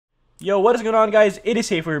Yo, what is going on, guys? It is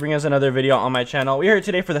HateFoo bringing us another video on my channel. We're here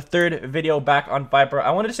today for the third video back on Viper. I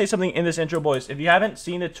wanted to say something in this intro, boys. If you haven't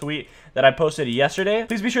seen the tweet that I posted yesterday,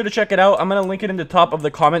 please be sure to check it out. I'm going to link it in the top of the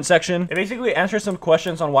comment section. It basically answers some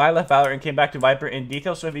questions on why I left Valorant and came back to Viper in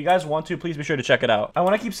detail, so if you guys want to, please be sure to check it out. I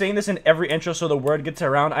want to keep saying this in every intro so the word gets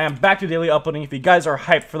around. I am back to daily uploading. If you guys are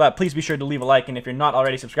hyped for that, please be sure to leave a like, and if you're not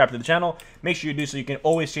already subscribed to the channel, make sure you do so you can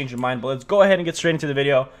always change your mind. But let's go ahead and get straight into the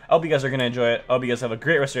video. I hope you guys are going to enjoy it. I hope you guys have a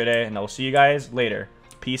great rest of your day, and I will see you guys later.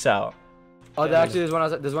 Peace out. Oh, actually, there's one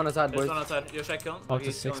outside. There's one outside, boys. There's one outside. Yo, should I kill him? Oh,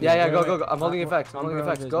 yeah, go. I'm holding effects. I'm holding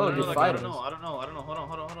effects. Go, dude, fight him. I don't know.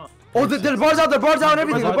 Hold on. Oh, the bar's out. The bar's out and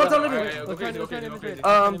everything. The bar's out and everything.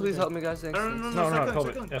 Okay. Please help me, guys. Thanks. No,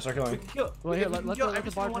 Kobe. Yeah, start killing. Well, here, let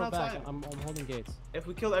the bar go back. I'm holding gates. If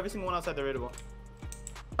we kill every single one outside, they're raidable.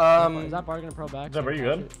 Is that bar gonna pro back? Zeb, are you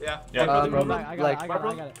good? Yeah. I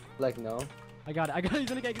got it. Like, no. I got it. He's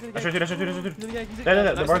gonna get. That's right.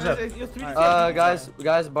 The bar's up.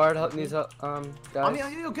 Guys, Bard needs help.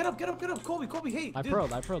 Guys. Yo, get up. Kobe, hey. I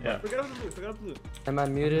proed. Forget up blue. Am I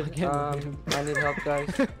muted? I need help, guys.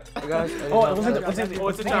 Guys.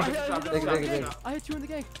 It's a trap. I hit 2 in the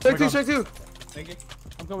gang. Shake two. Thank you.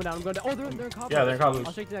 I'm going down. Oh, they're in cobble. Yeah, they're in cobble.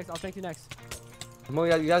 I'll shake you next. You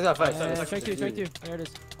guys got fight. Yeah, straight two. There it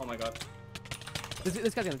is. Oh my god.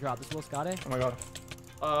 This guy's gonna drop. This Will Scotty. Oh my god.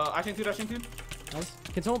 Dashing two. Nice.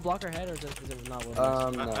 Can someone block our head, or is it not Will? No.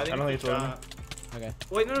 I don't think it's Will. Okay.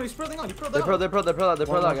 Wait, no, he's proing on. He proed They're pro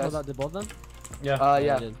out, guys. Did both of them? Yeah.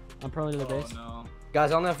 Yeah. I'm proing to the base. No.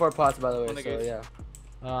 Guys, I only have 4 pots, by the way, so yeah.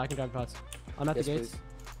 I can drive pots. I'm at the gates.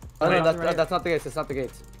 Oh no, that's not the gates. It's not the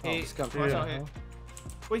gates. Hey, just come. watch out, hey.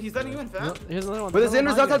 Wait, he's letting you in, fam. Here's another one. But there's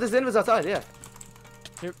invis outside. There's invis outside. Yeah.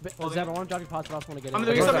 Here, Zeb, I want to drop your pots, but I also want to get in. I'm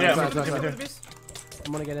gonna get in.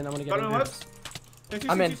 I'm gonna get in.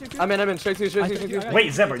 I'm in. Straight two.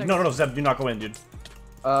 Wait, Zeb, no, Zeb, do not go in, dude.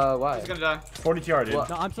 Why? He's gonna die. 40 TR, dude. No,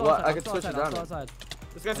 I'm still outside. I can switch it down.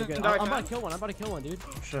 This guy's gonna die. I'm about to kill one, dude.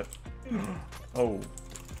 Oh, shit. Oh.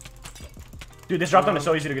 Dude, this drop down is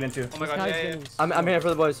so easy to get into. Oh my god, yeah. I'm here for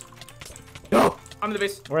the boys. No! I'm in the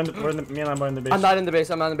base. Me and Lambo in the base. I'm not in the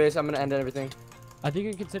base. I'm gonna end everything. I think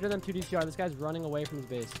you can consider them 2 DCR. This guy's running away from his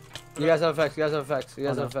base. You guys have effects.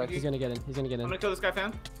 He's gonna get in. I'm gonna kill this guy,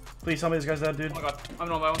 fam. Please tell me this guy's dead, dude. Oh my god, I'm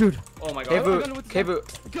in 1 by 1. Dude. Oh my god.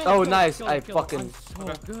 HateFoo. Oh, nice. I fucking. I'm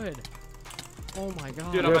so good. Oh my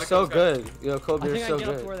god. Dude, You're so good. Yo, Kobe, you're so I think I can get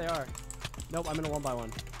up to good. where they are. Nope, I'm in a 1 by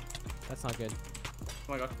 1. That's not good.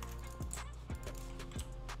 Oh my god.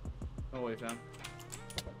 No way, fam.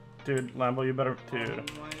 Dude, Lambo, you better.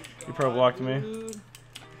 Dude. Oh You pro blocked me.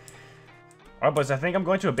 Alright, boys, I think I'm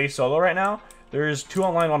going to a base solo right now. There's 2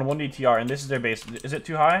 online on 1 DTR, and this is their base. Is it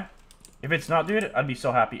too high? If it's not, dude, I'd be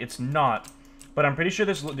so happy. It's not. But I'm pretty sure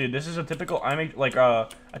this, dude, this is a typical IMake, like a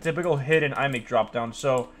typical hidden IMake drop down.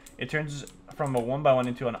 So it turns from a 1 by 1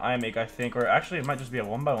 into an IMake, I think. Or actually, it might just be a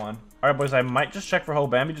 1 by 1. Alright, boys, I might just check for Ho.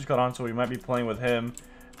 Bambi just got on, so we might be playing with him.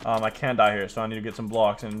 I can't die here, so I need to get some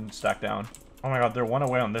blocks and stack down. Oh my god, they're 1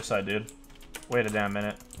 away on this side, dude. Wait a damn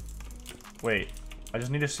minute. Wait. I just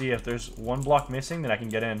need to see if there's 1 block missing, then I can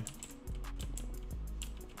get in.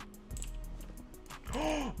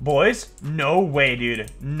 Boys, no way, dude.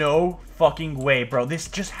 No fucking way, bro. This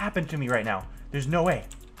just happened to me right now. There's no way.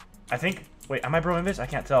 I think... Wait, am I bro in this? I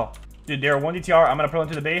can't tell. Dude, they're 1 DTR. I'm gonna pull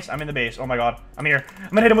into the base. I'm in the base. Oh my god. I'm here.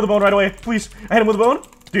 I'm gonna hit him with a bone right away. Please. I hit him with a bone.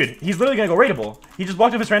 Dude, he's literally gonna go raidable. He just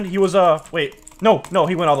blocked up his friend. He was, wait. No,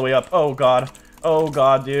 he went all the way up. Oh god. Oh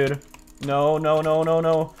god, dude. No.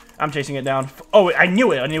 I'm chasing it down. Oh, I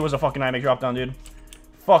knew it. I knew it was a fucking IMAX drop down, dude.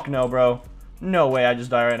 Fuck no, bro. No way I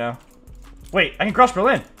just die right now. Wait, I can cross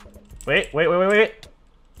Berlin. Wait.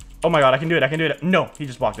 Oh my god, I can do it. No, he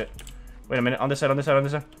just blocked it. Wait a minute. On this side.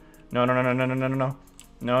 No. No.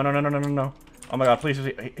 Oh my god, please.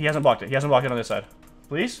 He hasn't blocked it. He hasn't blocked it on this side.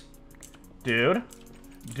 Please? Dude.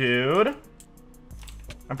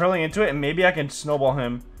 I'm pearling into it, and maybe I can snowball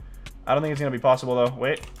him. I don't think it's gonna be possible, though.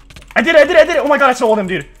 Wait. I did it! Oh my god, I snowballed him,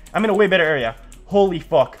 dude. I'm in a way better area. Holy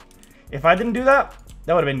fuck. If I didn't do that,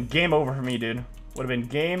 that would have been game over for me, dude. Would have been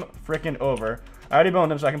game freaking over. I already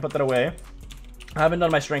boned him, so I can put that away. I haven't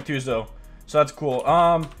done my strength 2s, though. So that's cool.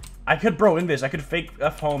 I could bro invis. I could fake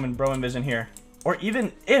F home and bro invis in here. Or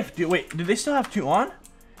even if, dude, wait, do they still have 2 on?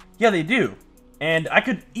 Yeah, they do. And I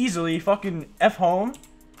could easily fucking F home,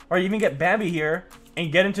 or even get Bambi here,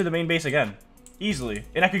 and get into the main base again. Easily.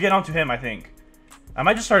 And I could get onto him, I think. I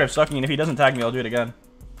might just start sucking, and if he doesn't tag me, I'll do it again.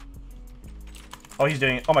 Oh, he's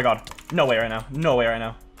doing it. Oh my god. No way right now.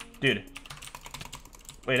 Dude.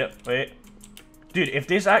 Wait. Dude, if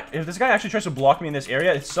this guy actually tries to block me in this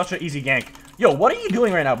area, it's such an easy gank. Yo, what are you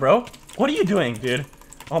doing right now, bro? What are you doing, dude?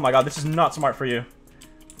 Oh my god, this is not smart for you.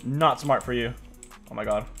 Not smart for you. Oh my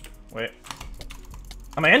god. Wait.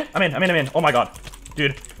 Am I in? I'm in. Oh my god.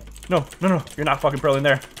 Dude. No. You're not fucking pro in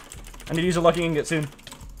there. I need to use a lucky ingot soon.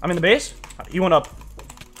 I'm in the base. He went up.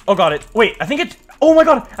 Oh, got it. Wait, I think it's... Oh my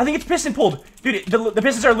god. I think it's piston pulled. Dude, the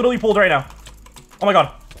pistons are literally pulled right now. Oh my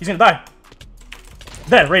god. He's gonna die.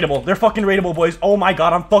 Dead. Raidable. They're fucking raidable, boys. Oh my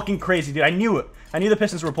god. I'm fucking crazy, dude. I knew it. I knew the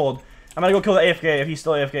pistons were pulled. I'm gonna go kill the AFK if he's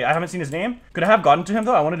still AFK. I haven't seen his name. Could I have gotten to him,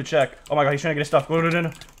 though? I wanted to check. Oh my god. He's trying to get his stuff.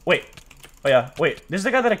 No. Wait. Oh yeah. Wait. This is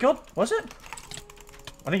the guy that I killed? Was it?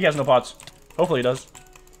 I think he has no pots. Hopefully he does.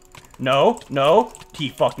 No. He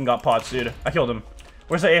fucking got pots, dude. I killed him.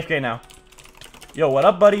 Where's the AFK now? Yo, what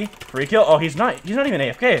up, buddy? Free kill? Oh, he's not even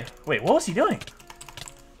AFK. Wait, what was he doing?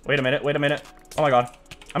 Wait a minute. Oh my god.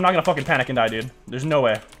 I'm not gonna fucking panic and die, dude. There's no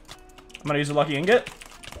way. I'm gonna use a lucky ingot.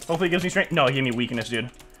 Hopefully it gives me strength. No, he gave me weakness, dude.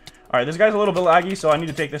 Alright, this guy's a little bit laggy, so I need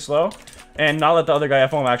to take this slow. And not let the other guy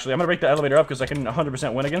have home, actually. I'm gonna break the elevator up because I can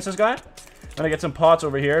 100% win against this guy. I'm gonna get some pots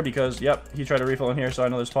over here because, yep, he tried to refill in here, so I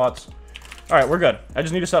know there's pots. Alright, we're good. I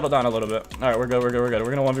just need to settle down a little bit. Alright, we're good. We're gonna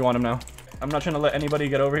 1v1 him now. I'm not trying to let anybody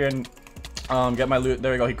get over here and get my loot.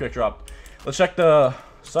 There we go, he quick dropped. Let's check the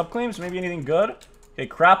sub-claims, maybe anything good. Okay,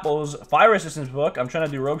 Crapple's fire resistance book. I'm trying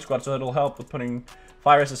to do Rogue Squad, so it'll help with putting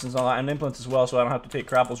fire resistance on that and implements as well, so I don't have to take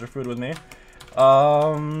Crapples or food with me.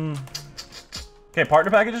 Okay,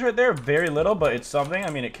 partner packages right there. Very little, but it's something. I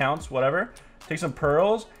mean, it counts, whatever. Take some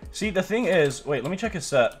pearls. See, the thing is... Wait, let me check his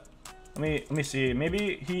set. Let me see.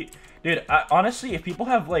 Maybe he... Dude, honestly, if people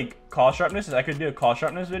have, like, call sharpness, I could do a call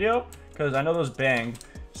sharpness video. Because I know those bang.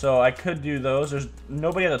 So I could do those. There's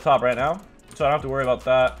nobody at the top right now. So I don't have to worry about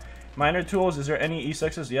that. Minor tools. Is there any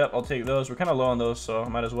E6s? Yep, I'll take those. We're kind of low on those, so I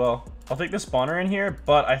might as well. I'll take this spawner in here,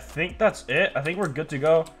 but I think that's it. I think we're good to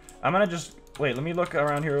go. I'm going to just... Wait, let me look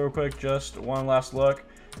around here real quick. Just one last look.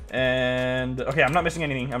 And... Okay, I'm not missing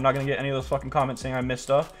anything. I'm not going to get any of those fucking comments saying I missed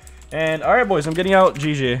stuff. And, alright, boys. I'm getting out.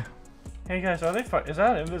 GG. Hey, guys. Are they... Is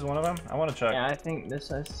that Invis one of them? I want to check. Yeah, I think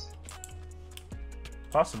this is...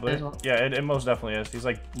 Possibly. Yeah, it most definitely is. He's,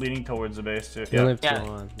 like, leaning towards the base, too. Yeah.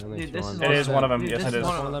 It is one of them. Yes, it is.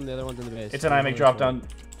 One of them. The other one's in the base. It's an I make drop down.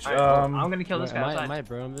 Right, well, I'm gonna kill this guy. Am I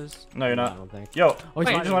bro Invis? No, you're not. I don't think. Yo, Oh, he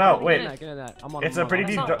just went out. Wait. Get in that. It's a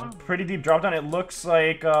pretty deep drop down. It looks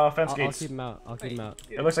like fence I'll gates. keep him out. I'll keep him out.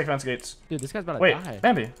 It looks like fence gates. Dude, this guy's about to Wait, die.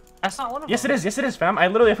 Bambi. That's not one of them. Yes, it is. Yes, it is, fam. I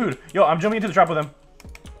literally have food. Yo, I'm jumping into the trap with him.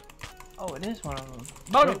 Oh, it is one of them.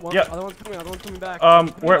 Bone. Yeah. Other one's coming back.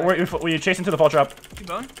 Were you chasing to the fall trap? You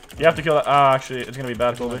bone? You have to kill that. Actually, it's gonna be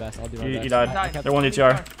bad, Colby. I'll do my He best. died. They're one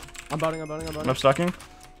DTR. I'm boning. I'm stucking.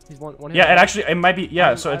 He's one hit. Yeah, it might be.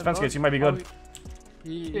 Yeah, so it's fence gates. You might be good.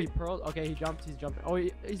 He pearled. Okay, he jumped. He's jumping. Oh,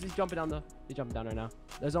 he's jumping down the. He's jumping down right now.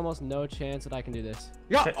 There's almost no chance that I can do this.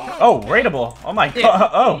 Yeah. Oh, raidable. Oh my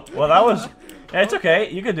god. Oh, well that was. Yeah, it's okay.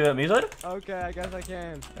 You could do it, MeeZoid. Okay, I guess I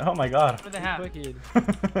can. Oh my god. What do they have? Quickied.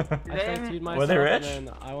 I started myself. Were they rich? And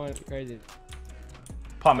then I went crazy.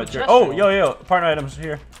 Pot material. Oh, yo, partner items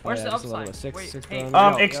here. Where's the this is a upside? level six, Wait, six hey,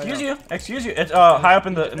 bone. Excuse you. It's high up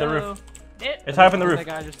in the roof. It's high up in the roof. That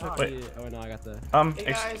guy just took Wait. the. Oh no, I got the.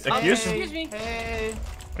 Excuse me. Hey.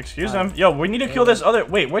 Excuse him. Yo, we need to kill this other.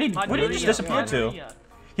 Wait, where did he just disappear to?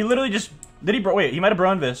 He literally just. Did he? Wait, he might have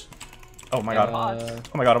bro this. Oh my god.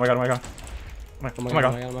 Oh my god. Oh my god. Oh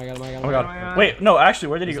my god. Wait, no, actually,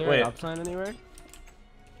 where did he go? Wait. Upside anywhere?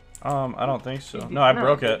 I don't think so. No, I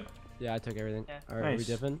broke it. Yeah, I took everything. Alright, Nice. we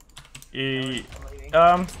dipping?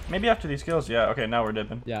 Maybe after these kills. Yeah. Okay, now we're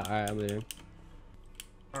dipping. Yeah. Alright, I'm leaving.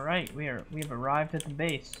 All right, we have arrived at the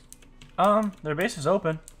base. Their base is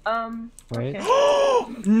open. Wait. Okay.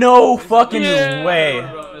 No fucking way.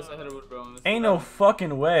 Bro. Ain't no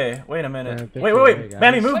fucking way. Wait a minute. Yeah, Wait. guys.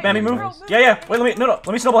 Bambi, move. Bambi, move. Yeah. Wait, let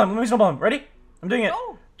me snowball him. Ready? I'm doing it.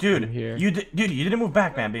 Go. Dude, here. you didn't move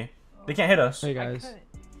back, Bambi. They can't hit us. Hey guys.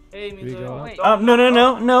 Hey, we go up? wait.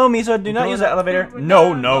 No, MeeZoid, do not use the elevator.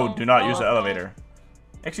 No, No. do not use the elevator.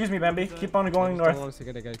 Excuse me, Bambi. Keep on going north.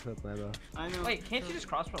 I know. Wait, can't you just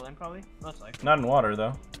cross for land probably? Most likely. Not in water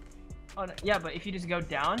though. Oh no, yeah, but if you just go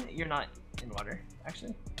down, you're not in water.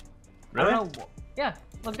 Actually. I Really? don't know. Yeah,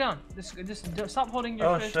 look down. Just stop holding your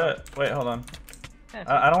Oh fish. shit. Wait, hold on. Yeah,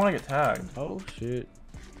 I don't want to get tagged. Oh shit.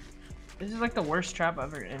 this is like the worst trap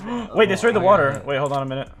ever. Wait, they destroyed the I got water. hit. Wait, hold on a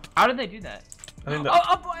minute. How did they do that? I think Oh,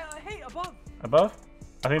 up! Hey, above! above.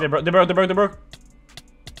 I think they broke.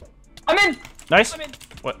 I'm in! Nice. I'm in!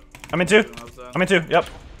 What? I'm in two. Yep,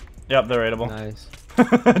 they're raidable. Nice.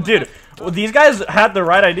 Dude, well, these guys had the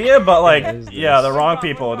right idea, but like, What is yeah, this? the wrong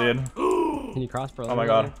people, dude. Can you cross for? Oh my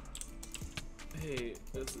god. Hey,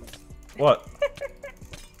 this is. What?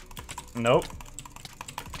 Nope.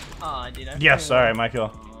 Aw, dude. Yes, alright, my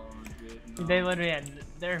kill. Oh, dude, no. They literally had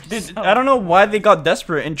They're Dude, so... I don't know why they got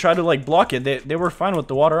desperate and tried to like block it. They were fine with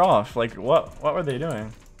the water off. Like what were they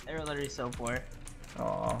doing? They were literally so poor.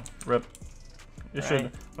 Aw, rip. You Right.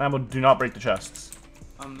 should. Lambo, do not break the chests.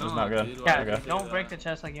 I'm That's not good. dude, why Yeah, would you okay. do don't that? break the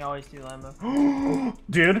chest like you always do, Lambo.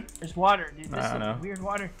 Dude. There's water, dude. This I is know. weird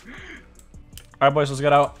water. Alright, boys, let's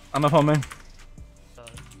get out. I'm up home, man.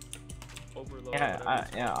 Overload, Yeah,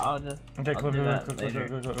 whatever. yeah, I'll just... Okay, I'll clip do it. that Clip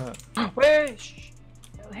later. it. Wait, shh.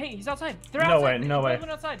 Hey, he's outside. They're No outside. way, no way. They're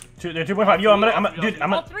outside. They're 2.5. Yo, dude,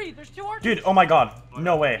 All three. There's 2 archers. dude. Oh my God.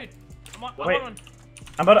 No way. Dude, I'm on Wait. one.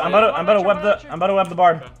 I'm about to web the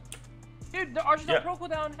bard. Dude, the archers Yeah. on pro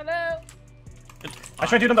cooldown. Hello. I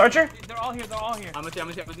tried to do the archer. Dude, they're all here. They're all here. I'm with you.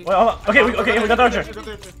 Wait, hold on. Okay, we got the archer. Go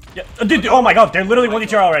there. Yeah, dude. Oh my God, they're literally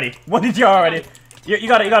 1 already. 1 already. You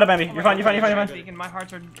got it, Bambi. You're fine. You're fine. My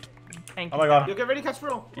hearts are tanking. Oh my God. You get ready, catch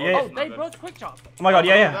bro. Yeah. Oh, they both quick chop. Oh my God.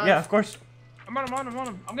 Yeah. Of course. I'm on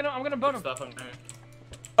him. I'm gonna bone him. Stuff on there.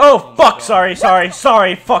 Oh my fuck. God.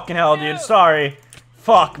 Sorry. Fucking hell, dude. Sorry.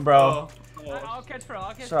 Fuck, bro. I'll catch pro.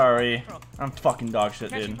 Sorry. I'm fucking dog shit,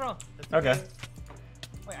 Catch dude. pro. Okay.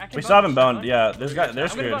 Wait, I can We bone still haven't him, boned. shit, Yeah, they're I'm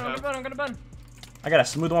screwed. gonna bone. I got a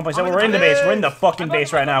smooth 1.7. I'm We're in the gonna- base. We're in the fucking I'm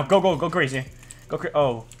base on- right now. Go crazy.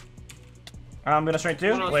 Oh. I'm gonna strength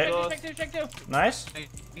 2. One Wait. Check two. Nice.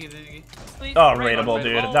 Please. Oh, Raid raidable, one.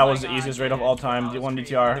 dude. Oh That my was the God, easiest raid of dude. all time. That was D1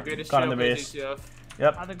 crazy. DTR. Caught in the base.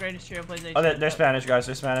 Yep. How the greatest trio plays HCF. Oh, they're Spanish, guys.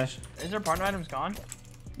 They're Spanish. Is their partner items gone?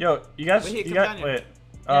 Yo, you guys. Wait, You guys. companion. Wait.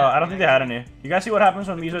 Yeah, I don't think they had any. You guys see what happens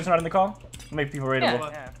when MeeZoid's not in the call? Make people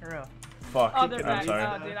raidable. Yeah, for real. Fuck. Oh, they're I'm back. sorry.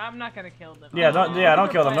 Oh, dude, I'm not gonna kill them. Yeah, Oh,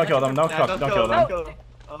 don't kill them. Don't kill them. Don't Yeah, kill them. them.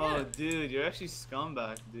 Oh, dude, you're actually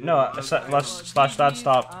scumbag, dude. No, let's slash that.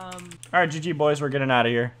 Stop. Um, All right, GG boys, we're getting out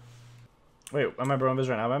of here. Wait, am I bro in right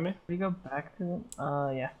now, Bambi? we go back to them.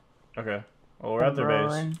 Yeah. Okay. Well, we're at their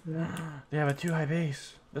base. They have a 2 high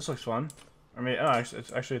base. This looks fun. I mean,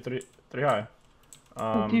 it's actually a 3 high.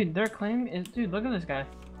 Oh, dude, their claim is. Dude, look at this guy.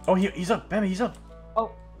 Oh, he's up, Bambi, he's up.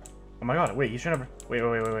 Oh. Oh my God! Wait, he's trying to. Wait.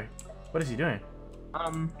 What is he doing?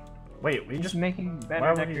 Wait, we He's just. being better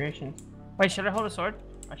why would he- decorations. Wait, should I hold a sword?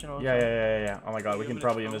 I should hold a sword. Yeah. Oh my God, we can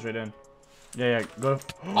probably aim this right in. Yeah. Go.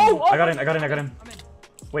 Oh, I got in. I'm in.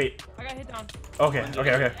 Wait. I got hit down. Okay.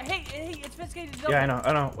 Hey, it's Fiscated. Yeah,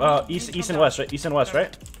 I know. East and west, right? East and west,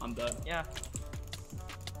 right? I'm dead. Yeah.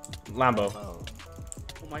 Lambo. Oh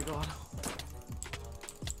my God.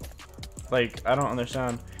 Like, I don't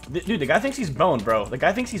understand. Dude, the guy thinks he's boned, bro. The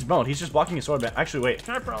guy thinks he's boned. He's just blocking his sword back. Actually, wait.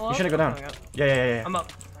 Should I pro You shouldn't go down. Yeah. I'm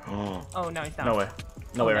up. Oh, no, he's down. No way.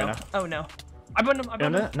 No way right now. Oh, no. I boned him. I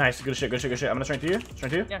boned him. Nice. Good shit. I'm gonna strength to you. Strength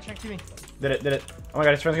to you. Yeah, check to me. Did it. Oh my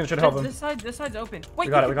God, his friend's gonna try to help him. This side's open. Wait,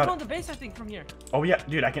 got it, you we can got go it. on the base, I think, from here. Oh yeah,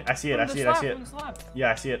 dude, I see it. From the slab.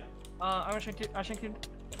 Yeah, I see it. I'm gonna check I checked it.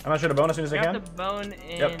 I'm gonna try to bone as soon as I I got can. the bone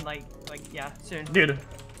in, Yep. like, yeah, soon. Dude.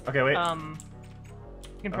 Okay, wait. You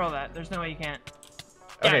can pro that. There's no way you can't.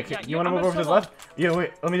 Okay, yeah, you wanna I'm move gonna over to the snowball. left? Yeah,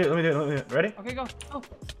 wait. Let me do it. Ready? Okay, go. Oh.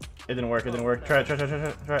 It didn't work. Try it.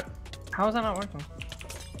 How is that not working?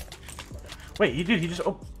 Wait, he just.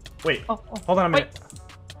 Oh, wait. Oh. Hold on a minute.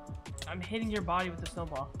 I'm hitting your body with the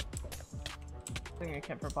snowball. I think I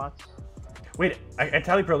can't for bots. Wait, I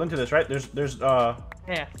tally pro into this, right? There's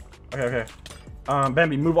Yeah. Okay.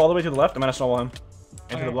 Bambi, move all the way to the left. I'm gonna snowball him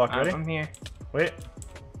into the block. Ready? I'm here. Wait.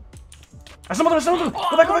 I snowballed him.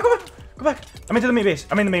 Go back. I'm into the main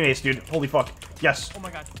base. Dude. Holy fuck. Yes. Oh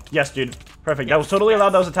my God. Yes, dude. Perfect. That was totally allowed.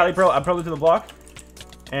 That was a tally pro. I pro'd to the block.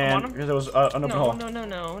 I'm on And him? because it was an open hole.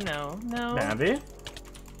 No. Bambi?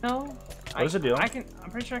 No. What is the deal? I'm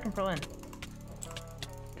pretty sure I can pro in.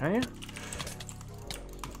 Can you?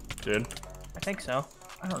 Dude. I think so.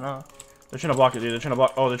 I don't know. They're trying to block it, dude. They're trying to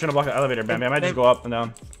block the elevator, Bambi. I might just go up and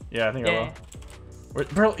down. Yeah, I think I will. Wait,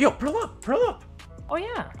 Pearl up. Oh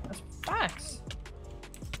yeah, that's facts.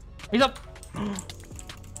 He's up.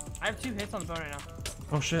 I have 2 hits on the bone right now.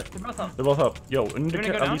 Oh shit. They're both up. Yo, we need to gonna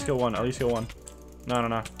go at down least kill one. No.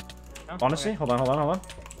 No? Honestly, Okay. hold on.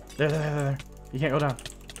 There. You can't go down.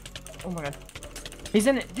 Oh my God. He's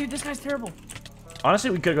in it. Dude, this guy's terrible. Honestly,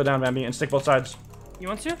 we could go down, Bambi, and stick both sides. You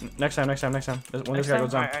want to? Next time. When this guy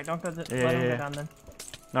goes down. Alright, don't go let him Yeah. go down then.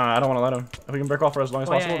 No, I don't want to let him. If we can break off for as long as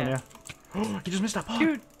possible, yeah. then yeah. He just missed that.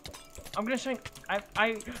 Dude, I'm gonna shrink.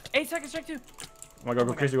 8 seconds, shrink 2. Oh my God,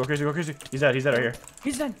 go crazy. He's dead right here.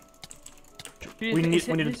 He's dead. Dude, We need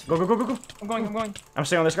to go. I'm going. I'm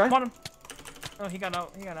staying on this guy. I'm on him. Oh, he got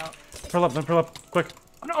out. Pearl up, quick.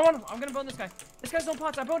 Oh, no, I'm on him. I'm gonna bone this guy. This guy's on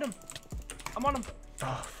pots. I boned him. I'm on him.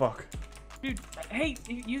 Oh, fuck. Dude, hey,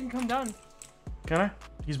 you can come down. Can I?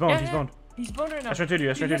 He's boned, Yeah. He's boned right now. I tried to do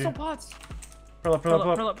you, Dude, he has some pots. Pearl up. Pearl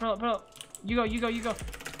up. You go.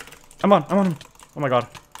 I'm on him. Oh my God.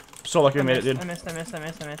 so lucky we made it, dude. I missed.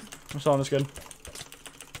 I'm still on this good.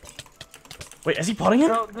 Wait, is he putting it?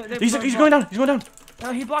 Bro, He's going down. He's going down.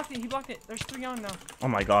 No, he blocked it. There's 3 on now. Oh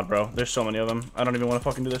my god, bro. There's so many of them. I don't even want to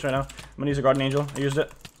fucking do this right now. I'm gonna use a Guardian Angel. I used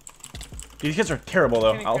it. These kids are terrible,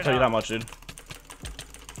 though. I'll tell you that much, dude.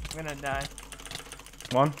 I'm gonna die.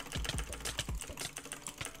 Come on.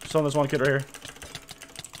 Still on this one kid right here.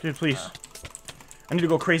 Dude, please. I need to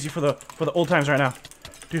go crazy for the old times right now.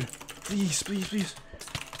 Dude, please.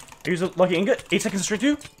 I use a lucky ingot. 8 seconds straight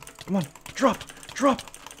through. Come on. Drop.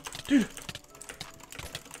 Dude.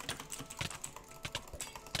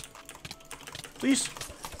 Please.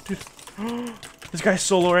 Dude. This guy's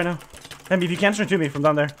so low right now. Maybe if you can, straight to me from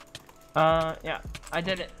down there. Yeah. I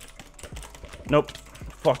did it. Nope.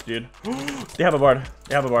 Fuck, dude. They have a bard.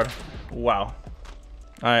 Wow.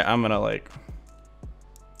 Alright, I'm gonna like...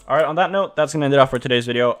 Alright, on that note, that's gonna end it off for today's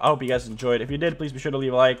video. I hope you guys enjoyed. If you did, please be sure to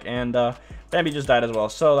leave a like. And Bambi just died as well,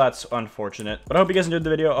 so that's unfortunate. But I hope you guys enjoyed the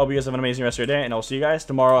video. I hope you guys have an amazing rest of your day, and I'll see you guys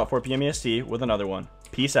tomorrow at 4 p.m. EST with another one.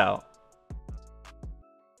 Peace out.